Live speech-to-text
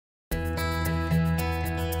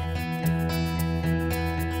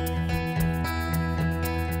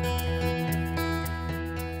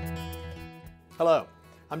Hello,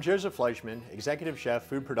 I'm Joe Fleischman, Executive Chef,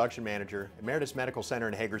 Food Production Manager, Emeritus Medical Center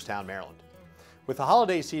in Hagerstown, Maryland. With the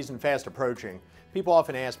holiday season fast approaching, people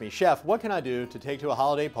often ask me, Chef, what can I do to take to a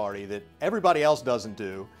holiday party that everybody else doesn't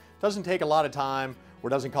do, doesn't take a lot of time, or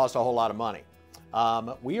doesn't cost a whole lot of money?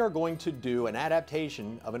 We are going to do an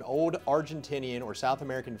adaptation of an old Argentinian or South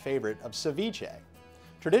American favorite of ceviche.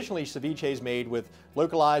 Traditionally, ceviche is made with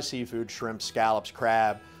localized seafood, shrimp, scallops,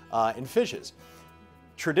 crab, and fishes.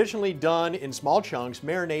 Traditionally done in small chunks,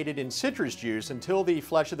 marinated in citrus juice until the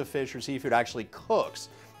flesh of the fish or seafood actually cooks.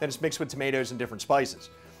 Then it's mixed with tomatoes and different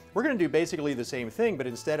spices. We're going to do basically the same thing, but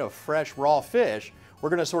instead of fresh raw fish, we're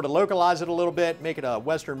going to sort of localize it a little bit, make it a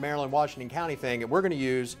Western Maryland, Washington County thing, and we're going to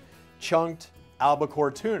use chunked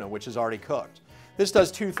albacore tuna, which is already cooked. This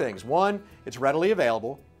does two things. One, it's readily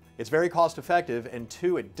available, it's very cost effective, and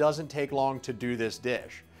two, it doesn't take long to do this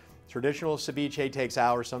dish. Traditional ceviche takes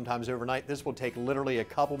hours, sometimes overnight. This will take literally a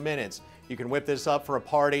couple minutes. You can whip this up for a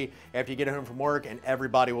party after you get home from work and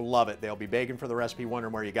everybody will love it. They'll be begging for the recipe,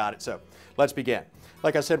 wondering where you got it. So let's begin.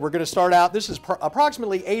 Like I said, we're going to start out. This is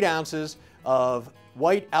approximately 8 ounces of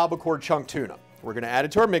white albacore chunk tuna. We're going to add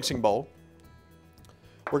it to our mixing bowl.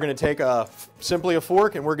 We're going to take simply a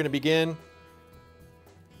fork and we're going to begin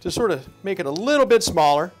to sort of make it a little bit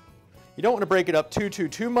smaller. You don't want to break it up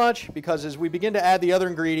too much, because as we begin to add the other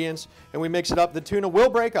ingredients and we mix it up, the tuna will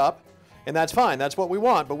break up, and that's fine. That's what we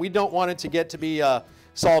want, but we don't want it to get to be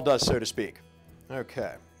sawdust, so to speak.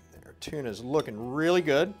 Okay, our tuna is looking really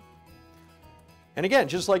good. And again,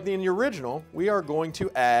 just like in the original, we are going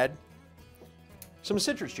to add some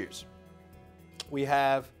citrus juice. We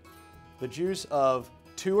have the juice of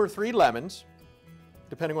 2 or 3 lemons,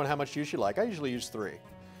 depending on how much juice you like. I usually use 3.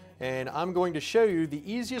 And I'm going to show you the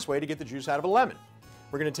easiest way to get the juice out of a lemon.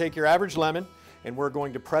 We're going to take your average lemon and we're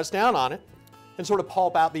going to press down on it and sort of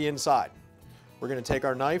pulp out the inside. We're going to take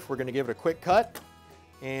our knife, we're going to give it a quick cut,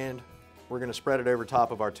 and we're going to spread it over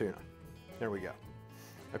top of our tuna. There we go.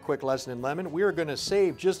 A quick lesson in lemon. We are going to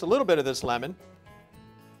save just a little bit of this lemon.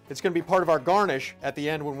 It's going to be part of our garnish at the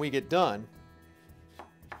end when we get done.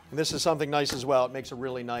 And this is something nice as well. It makes a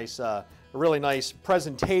really nice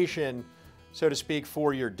presentation, so to speak,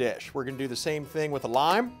 for your dish. We're going to do the same thing with a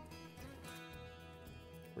lime.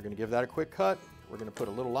 We're going to give that a quick cut. We're going to put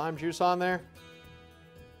a little lime juice on there.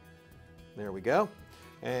 There we go.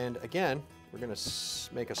 And again, we're going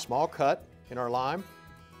to make a small cut in our lime.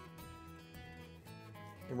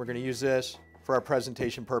 And we're going to use this for our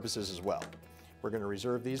presentation purposes as well. We're going to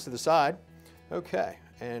reserve these to the side. Okay,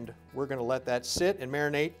 and we're going to let that sit and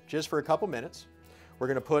marinate just for a couple minutes. We're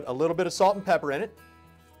going to put a little bit of salt and pepper in it.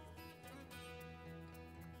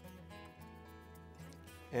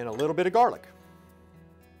 And a little bit of garlic,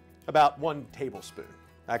 about 1 tablespoon,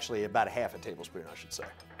 actually about ½ tablespoon, I should say.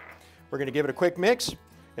 We're going to give it a quick mix,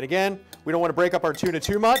 and again, we don't want to break up our tuna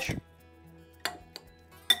too much,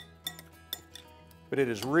 but it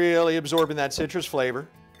is really absorbing that citrus flavor.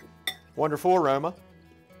 Wonderful aroma.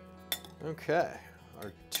 Okay,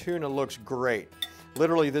 our tuna looks great.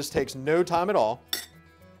 Literally, this takes no time at all,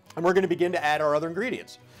 and we're going to begin to add our other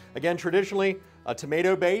ingredients. Again, traditionally, a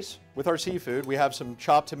tomato base with our seafood. We have some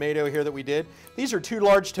chopped tomato here that we did. These are 2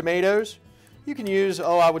 large tomatoes. You can use,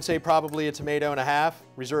 I would say probably a tomato and a half.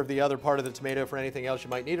 Reserve the other part of the tomato for anything else you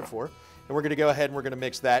might need it for. And we're going to go ahead and we're going to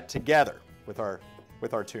mix that together with our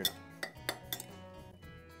tuna.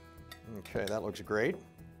 Okay, that looks great.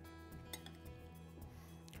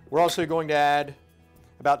 We're also going to add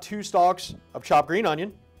about 2 stalks of chopped green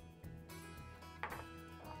onion,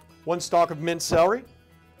 1 stalk of minced celery,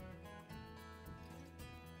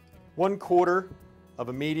 1/4 of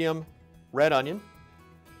a medium red onion.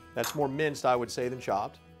 That's more minced, I would say, than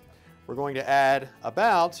chopped. We're going to add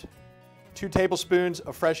about 2 tablespoons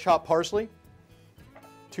of fresh chopped parsley,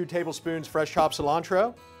 2 tablespoons fresh chopped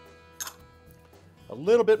cilantro, a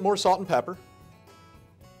little bit more salt and pepper.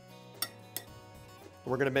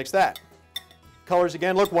 We're going to mix that. Colors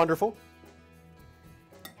again look wonderful.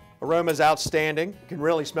 Aroma is outstanding. You can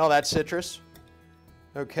really smell that citrus.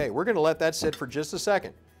 Okay, we're going to let that sit for just a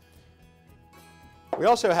second. We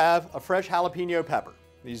also have a fresh jalapeno pepper.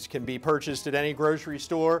 These can be purchased at any grocery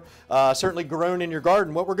store, certainly grown in your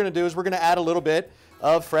garden. What we're going to do is we're going to add a little bit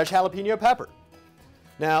of fresh jalapeno pepper.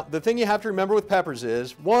 Now, the thing you have to remember with peppers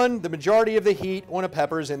is, 1, the majority of the heat on a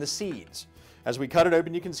pepper is in the seeds. As we cut it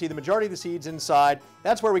open, you can see the majority of the seeds inside.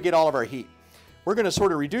 That's where we get all of our heat. We're going to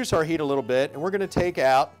sort of reduce our heat a little bit, and we're going to take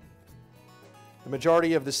out the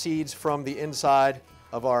majority of the seeds from the inside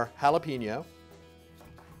of our jalapeno.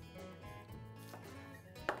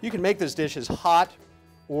 You can make this dish as hot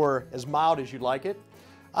or as mild as you like it.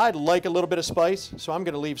 I'd like a little bit of spice, so I'm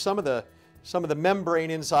going to leave some of the some of the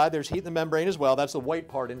membrane inside. There's heat in the membrane as well. That's the white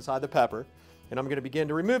part inside the pepper. And I'm going to begin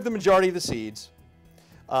to remove the majority of the seeds.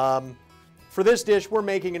 For this dish, we're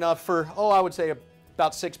making enough for, I would say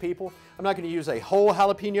about 6 people. I'm not going to use a whole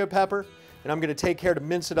jalapeno pepper, and I'm going to take care to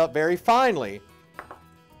mince it up very finely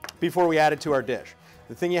before we add it to our dish.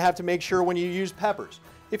 The thing you have to make sure when you use peppers,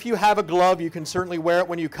 if you have a glove, you can certainly wear it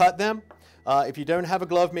when you cut them. If you don't have a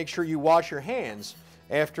glove, make sure you wash your hands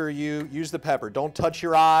after you use the pepper. Don't touch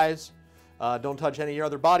your eyes. Don't touch any of your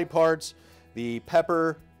other body parts. The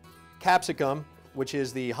pepper capsicum, which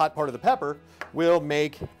is the hot part of the pepper, will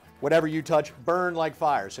make whatever you touch burn like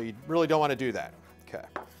fire. So you really don't want to do that. Okay.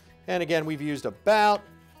 And again, we've used about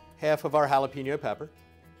half of our jalapeno pepper.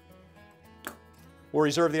 We'll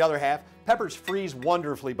reserve the other half. Peppers freeze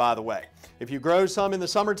wonderfully, by the way. If you grow some in the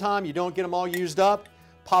summertime, you don't get them all used up,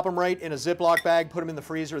 pop them right in a Ziploc bag, put them in the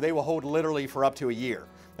freezer. They will hold literally for up to a year.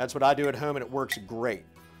 That's what I do at home, and it works great.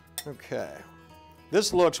 Okay.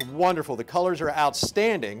 This looks wonderful. The colors are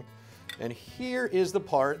outstanding. And here is the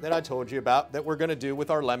part that I told you about that we're going to do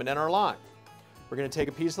with our lemon and our lime. We're going to take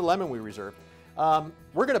a piece of the lemon we reserved.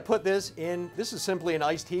 We're going to put this in, this is simply an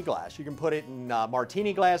iced tea glass. You can put it in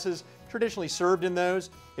martini glasses, traditionally served in those.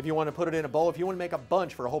 If you want to put it in a bowl, if you want to make a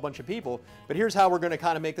bunch for a whole bunch of people. But here's how we're going to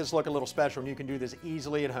kind of make this look a little special, and you can do this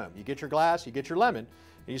easily at home. You get your glass, you get your lemon,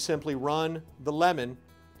 and you simply run the lemon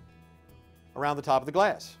around the top of the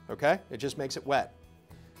glass, okay? It just makes it wet.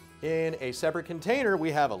 In a separate container,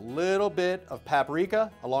 we have a little bit of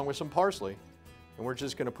paprika along with some parsley, and we're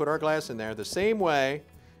just going to put our glass in there the same way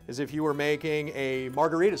as if you were making a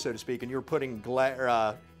margarita, so to speak, and you're putting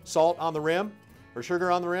salt on the rim or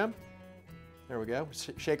sugar on the rim. There we go.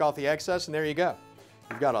 Shake off the excess, and there you go.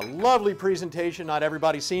 You've got a lovely presentation not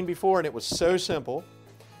everybody's seen before, and it was so simple.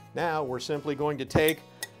 Now we're simply going to take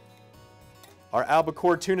our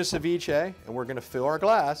albacore tuna ceviche, and we're going to fill our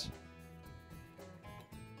glass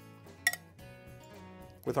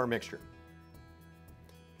with our mixture.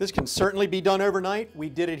 This can certainly be done overnight. We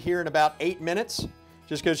did it here in about 8 minutes.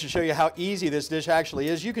 Just goes to show you how easy this dish actually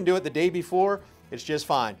is. You can do it the day before. It's just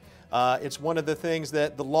fine. It's one of the things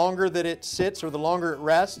that the longer that it sits or the longer it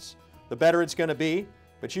rests, the better it's going to be.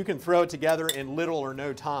 But you can throw it together in little or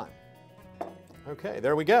no time. Okay,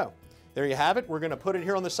 there we go. There you have it. We're going to put it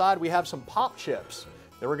here on the side. We have some pop chips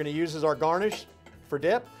that we're going to use as our garnish for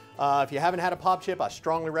dip. If you haven't had a pop chip, I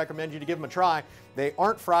strongly recommend you to give them a try. They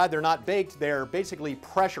aren't fried, they're not baked, they're basically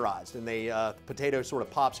pressurized, and the potato sort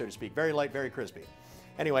of pop, so to speak. Very light, very crispy.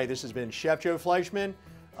 Anyway, this has been Chef Joe Fleischman,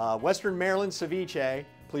 Western Maryland Ceviche.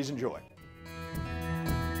 Please enjoy.